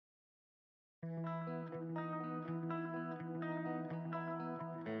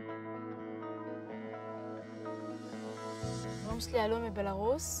שלי עלו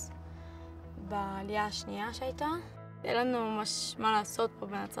מבלרוס, בעלייה השנייה שהייתה. אין לנו ממש מה לעשות פה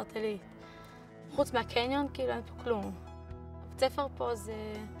בנצרת עילית. חוץ מהקניון, כאילו אין פה כלום. בית ספר פה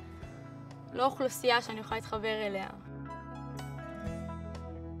זה לא אוכלוסייה שאני יכולה להתחבר אליה.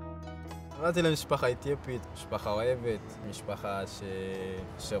 עברתי למשפחה אתיופית, משפחה אוהבת, משפחה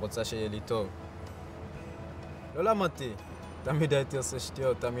שרוצה שיהיה לי טוב. לא למדתי, תמיד הייתי עושה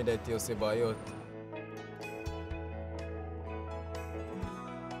שטויות, תמיד הייתי עושה בעיות.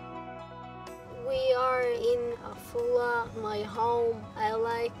 We are in Afula, my home. I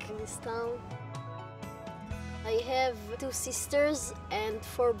like this town. I have 2 sisters and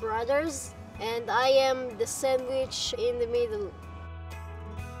 4 brothers, and I am the sandwich in the middle.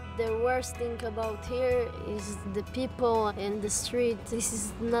 The worst thing about here is the people and the street. This is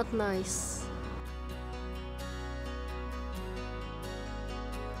not nice.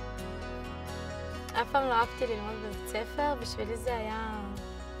 אף פעם לא אהבתי ללמוד בבית ספר, בשבילי זה היה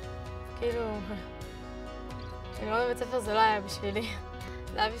כאילו... ללמוד בבית ספר זה לא היה בשבילי.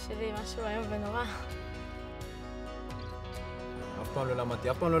 זה היה בשבילי משהו איום ונורא. אף פעם לא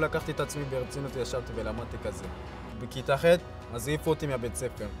למדתי, אף פעם לא לקחתי את עצמי ברצינות וישבתי ולמדתי כזה. בכיתה ח' אז העיפו אותי מהבית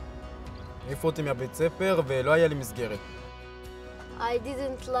ספר. העיפו אותי מהבית ספר ולא היה לי מסגרת. I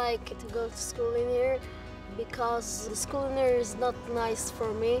didn't like to go to school in here because the school in here is not nice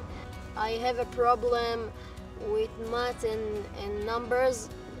for me. I have a problem with math and numbers,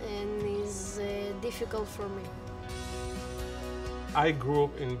 and it's difficult for me. I grew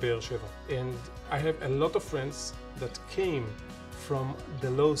up in Be'er Sheva, and I have a lot of friends that came from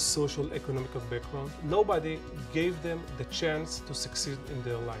the low social economical background. Nobody gave them the chance to succeed in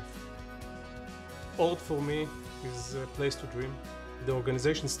their life. Ort for me is a place to dream. The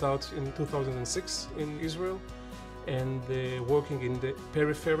organization started in 2006 in Israel, and working in the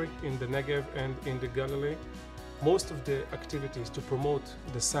periphery, in the Negev and in the Galilee. Most of the activities to promote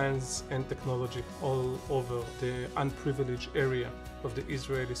the science and technology all over the unprivileged area of the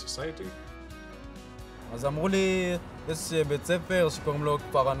Israeli society. אז אמרו לי, יש בית ספר שקוראים לו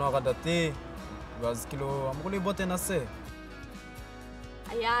כפר הנוער הדתי, ואז כאילו אמרו לי בוא תנסה.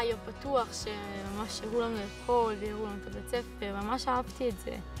 היה יום פתוח שממש הראו לנו הכל, הראו לנו את הבית ספר, ממש אהבתי את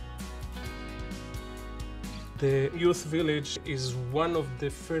זה. The youth village is one of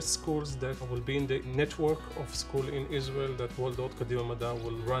the first schools that will be in the network of schools in Israel that Waldorf Kadima Mada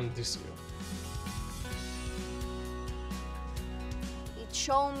will run this year. It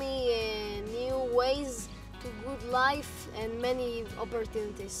showed me new ways to good life and many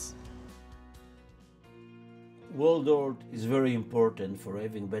opportunities. Waldorf is very important for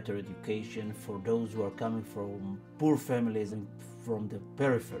having better education for those who are coming from poor families and from the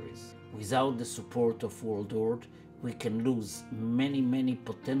peripheries. Without the support of Waldorf, we can lose many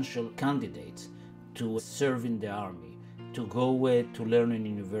potential candidates to serve in the army, to go to learn in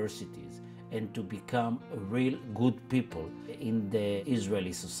universities, and to become real good people in the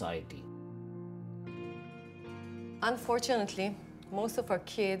Israeli society. Unfortunately, most of our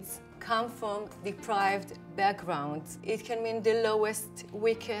kids come from deprived backgrounds. It can mean the lowest,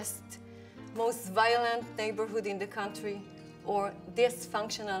 weakest, most violent neighborhood in the country, or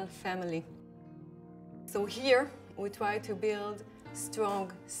dysfunctional family. So here we try to build strong,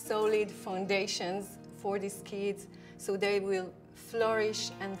 solid foundations for these kids so they will flourish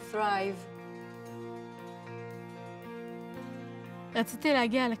and thrive. רציתי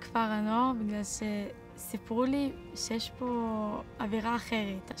להגיע לכפר הנוער בגלל שסיפרו לי שיש פה אווירה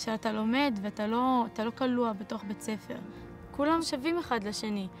אחרת, שאתה לומד ואתה לא כלוא בתוך בית ספר. כולם שווים אחד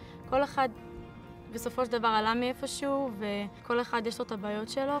לשני, כל אחד בסופו של דבר עלה מאיפשהו, וכל אחד יש לו את הבעיות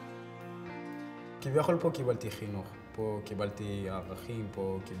שלו. כביכול פה קיבלתי חינוך, פה קיבלתי ערכים,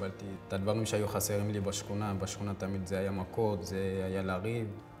 פה קיבלתי את הדברים שהיו חסרים לי בשכונה. בשכונה תמיד זה היה מכות, זה היה לריב.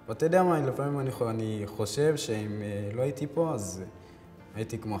 ואתה יודע מה, לפעמים אני חושב שאם לא הייתי פה, אז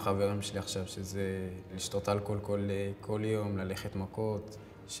הייתי כמו החברים שלי עכשיו, שזה לשתות אלכוהול כל יום, ללכת מכות,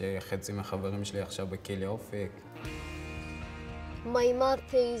 שחצי מהחברים שלי עכשיו בכלא אופק. My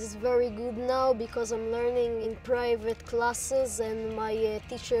math is very good now because I'm learning in private classes and my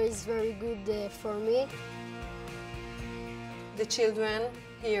teacher is very good for me. The children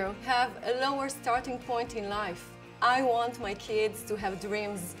here have a lower starting point in life. I want my kids to have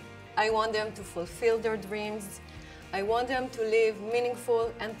dreams. I want them to fulfill their dreams. I want them to live meaningful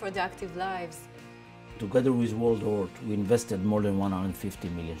and productive lives. Together with Waldorf, we invested more than 150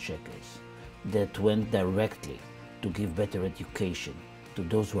 million shekels that went directly to give better education to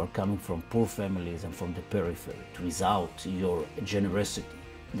those who are coming from poor families and from the periphery. Without your generosity,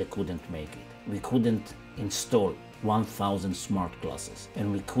 they couldn't make it. We couldn't install 1,000 smart classes,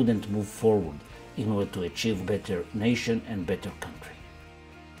 and we couldn't move forward in order to achieve better nation and better country.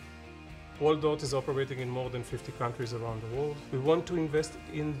 Waldorf is operating in more than 50 countries around the world. We want to invest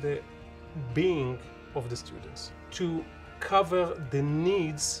in the being of the students, to cover the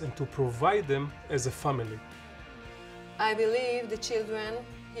needs and to provide them as a family. I believe the children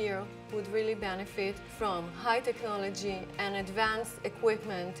here would really benefit from high technology and advanced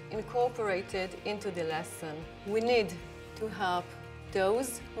equipment incorporated into the lesson. We need to help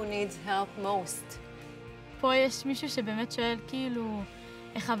those who need help most. פה יש מישהו שבאמת שואל כאילו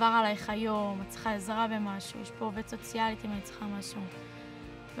איך עבר עלייך היום, את צריכה עזרה במשהו, יש פה עובד סוציאלית אם אני צריכה משהו.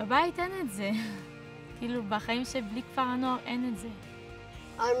 בבית אין את זה. כאילו בחיים שבלי כפר הנוער אין את זה.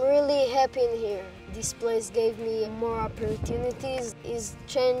 I'm really happy in here. This place gave me more opportunities. It's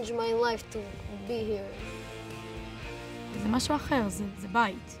changed my life to be here. זה משהו אחר, זה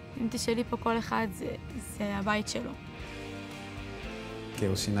בית. אם תשאלי פה כל אחד, זה הבית שלו. כי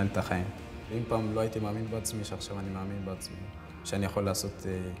הוא שינה לי את החיים. אם פעם לא הייתי מאמין בעצמי, שעכשיו אני מאמין בעצמי. שאני יכול לעשות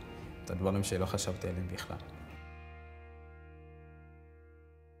את הדברים שלא חשבתי עליהם בכלל.